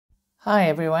Hi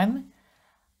everyone.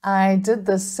 I did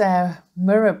this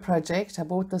mirror project. I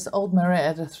bought this old mirror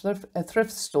at a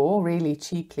thrift store really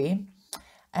cheaply,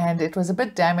 and it was a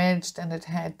bit damaged, and it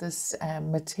had this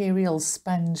material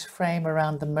sponge frame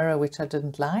around the mirror which I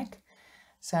didn't like.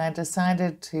 So I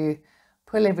decided to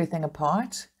pull everything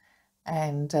apart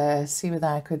and see whether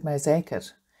I could mosaic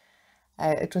it.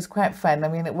 It was quite fun. I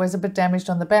mean, it was a bit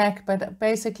damaged on the back, but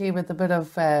basically with a bit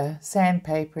of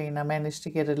sandpapering, I managed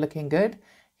to get it looking good.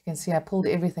 You can see I pulled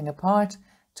everything apart,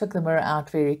 took the mirror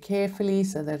out very carefully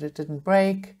so that it didn't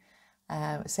break,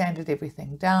 sanded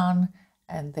everything down,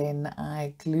 and then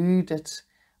I glued it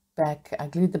back. I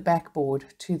glued the backboard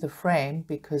to the frame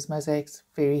because mosaic's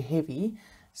very heavy.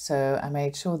 So I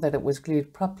made sure that it was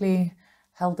glued properly,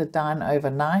 held it down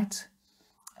overnight,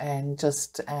 and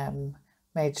just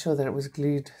made sure that it was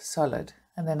glued solid.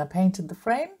 And then I painted the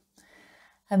frame,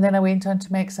 and then I went on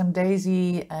to make some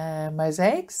daisy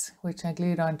mosaics, which I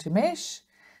glued onto mesh,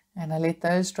 and I let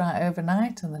those dry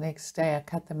overnight, and the next day I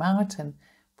cut them out and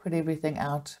put everything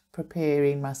out,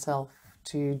 preparing myself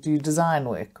to do design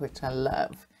work, which I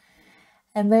love.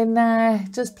 And then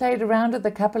just played around with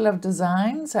a couple of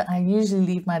designs. I usually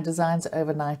leave my designs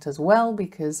overnight as well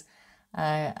because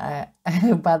by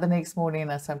the next morning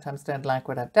I sometimes don't like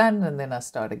what I've done, and then I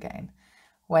start again.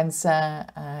 Once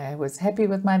I was happy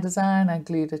with my design, I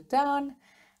glued it down,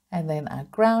 and then I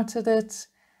grouted it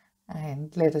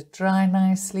and let it dry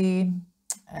nicely,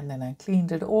 and then I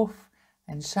cleaned it off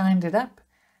and shined it up,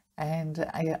 and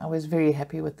I was very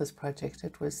happy with this project.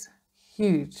 It was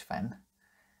huge fun.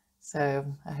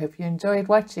 So I hope you enjoyed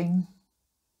watching.